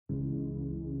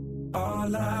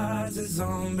All eyes is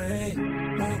on me.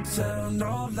 Won't tell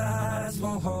no lies,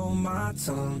 won't hold my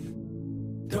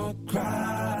tongue. Don't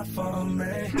cry for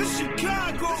me. This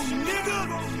Chicago, nigga.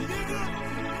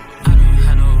 I don't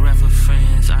have no rapper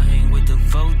friends, I hang with the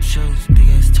Vultures. Big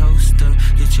ass toaster,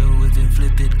 hit your whip and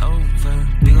flip it over.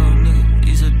 Big old nigga,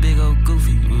 he's a big old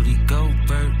goofy, Rudy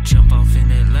Goldberg. Jump off in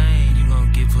that lane, you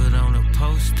gon' get put on a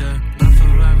poster. My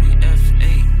Ferrari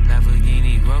F8,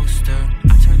 Lamborghini Roadster.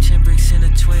 I turned 10 bricks into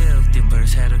 12, them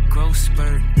birds had a growth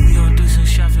spurt. We gon' do some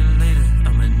shopping later,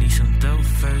 I'ma need some dough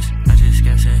first. I just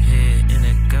got some head in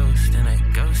a ghost, and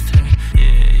that ghost her.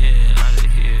 Yeah, out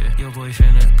of here. Your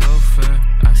boyfriend a gopher.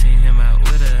 I seen him out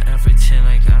with her and pretend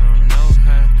like I don't know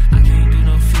her. I can't do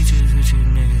no features with you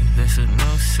niggas, that's a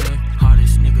no sir.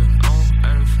 Hardest nigga on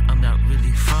earth, I'm not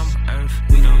really from earth.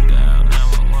 We don't dial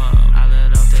 911, I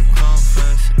let off that chrome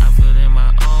first. I put in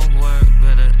my own work,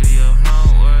 better do your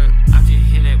homework. I can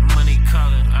hear that money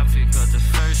calling, I pick up the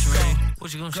first ring.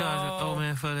 What you gonna charge an old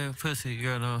man for that pussy,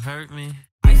 girl, don't hurt me.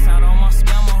 Ice out all my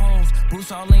scammer hoes,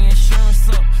 boost all the insurance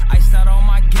up. Iced out all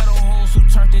my ghetto hoes who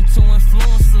turned into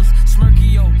influencers.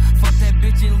 Smirky yo, fuck that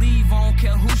bitch and leave, I don't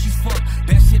care who she fuck.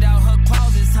 That shit out her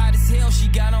closet's hot as hell, she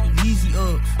got on Yeezy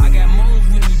up. I got moles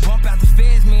with me, bump out the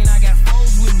feds, man, I got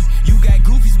foes with me. You got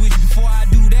goofies with you, before I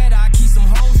do that, I keep some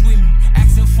hoes with me.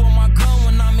 Asking for my gun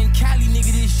when I'm in Cali,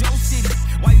 nigga, this your city.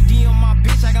 Why you DM my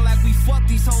bitch, acting like we fuck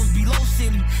these hoes below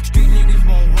silly. Street niggas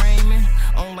won't rain me,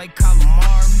 on like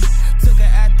calamari. Took her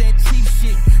at that cheap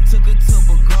shit, took her to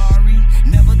Bulgari.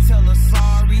 Never tell her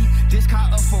sorry, this car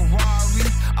a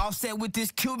Ferrari. Offset with this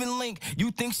Cuban link,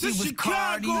 you think she was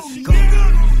Cardi. Go.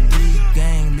 Big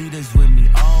gang leaders with me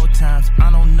all times. I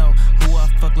don't know who I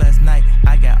fucked last night,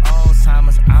 I got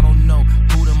Alzheimer's. I don't know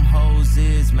who them hoes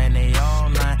is, man, they all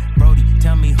lying. Brody,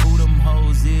 tell me who them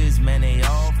hoes is, man, they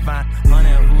all fine.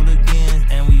 100 hooligans,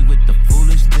 and we with the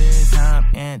foolish this. I'm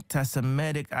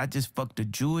anti-Semitic, I just fucked a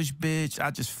Jewish bitch.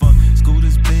 I just fucked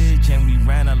Scooter's bitch, and we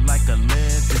ran her like a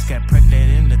lift. This got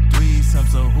pregnant in the threesome,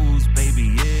 so whose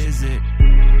baby is it?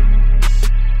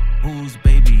 Whose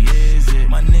baby is it?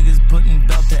 My niggas putting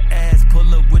belt to ass,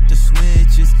 pull up with the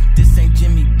switches. This ain't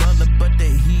Jimmy Butler, but the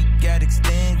heat got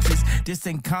extensions. This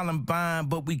ain't Columbine,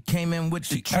 but we came in with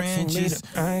the trenches.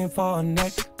 I ain't for a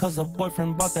neck, cause her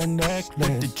boyfriend bought that necklace.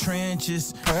 With the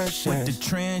trenches, Precious. with the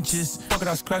trenches. Fuck it,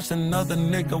 I scratched another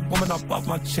nigga woman up off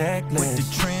my checklist. With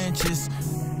the trenches.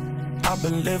 I've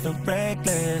been living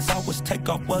reckless. I wish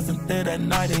Takeoff wasn't there that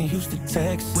night in Houston,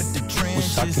 Texas. With the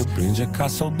trenches. Wish I could bring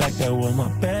Jacasso back, that was my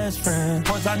best friend.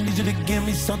 Boys, I need you to give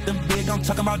me something big, I'm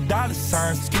talking about dollar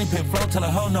signs. Skinny pin flow, tell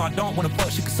her, no, I don't wanna fuck.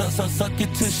 She can suck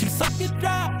it till she suck it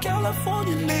dry.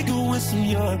 California nigga with some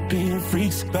European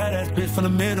freaks. Badass bitch from the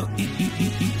middle,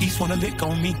 east wanna lick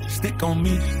on me, stick on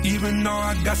me. Even though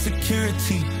I got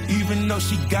security, even though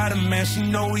she got a man, she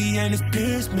know he ain't as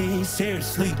pure as me,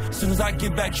 seriously. Soon as I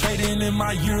get back trading in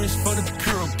my euros for the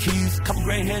Puro keys. Couple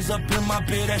gray hairs up in my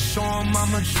bed that showing my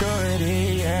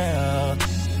maturity, yeah.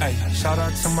 Hey, shout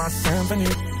out to my symphony.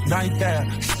 Night there,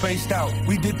 spaced out.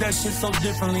 We did that shit so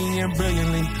differently and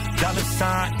brilliantly. Dollar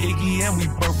sign Iggy and we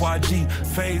birth YG.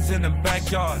 Fades in the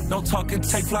backyard. No talking,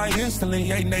 take flight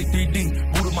instantly. Ain't they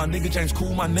 3D? Buddha, my nigga James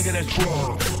Cool, my nigga that's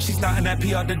cool. She's starting that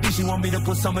PR to D. She want me to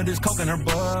put some of this coke in her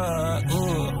butt.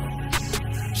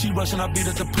 She rushing, I beat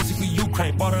up the pussy for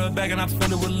Ukraine. Bought her a bag and I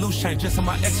filled it with loose change. Just on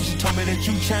my ex and she told me that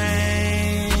you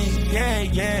changed.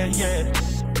 Yeah.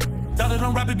 Dollar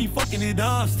don't rap it, be fucking it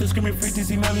up. Still screaming free to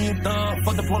see Melly and Thug.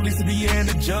 Fuck the police to the and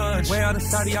the judge. Way out of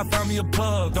Saudi, I found me a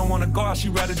plug. Don't wanna go out, she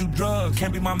rather do drugs.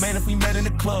 Can't be my man if we met in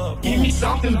the club. Give me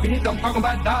something big, I'm talking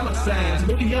about dollar signs.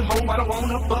 Look at your hoe, I don't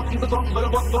wanna fuck you, but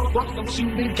I'm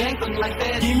shooting gangster like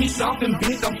that. Give me something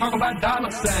big, I'm talking about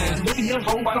dollar signs. Look at your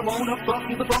hoe, I don't wanna fuck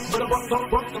you, but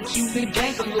I'm shooting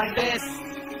gangster like that.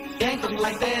 Gangster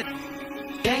like that.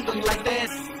 Gangster like that.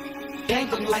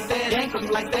 Gangster like that. Gangster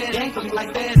like that. Gangster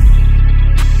like that.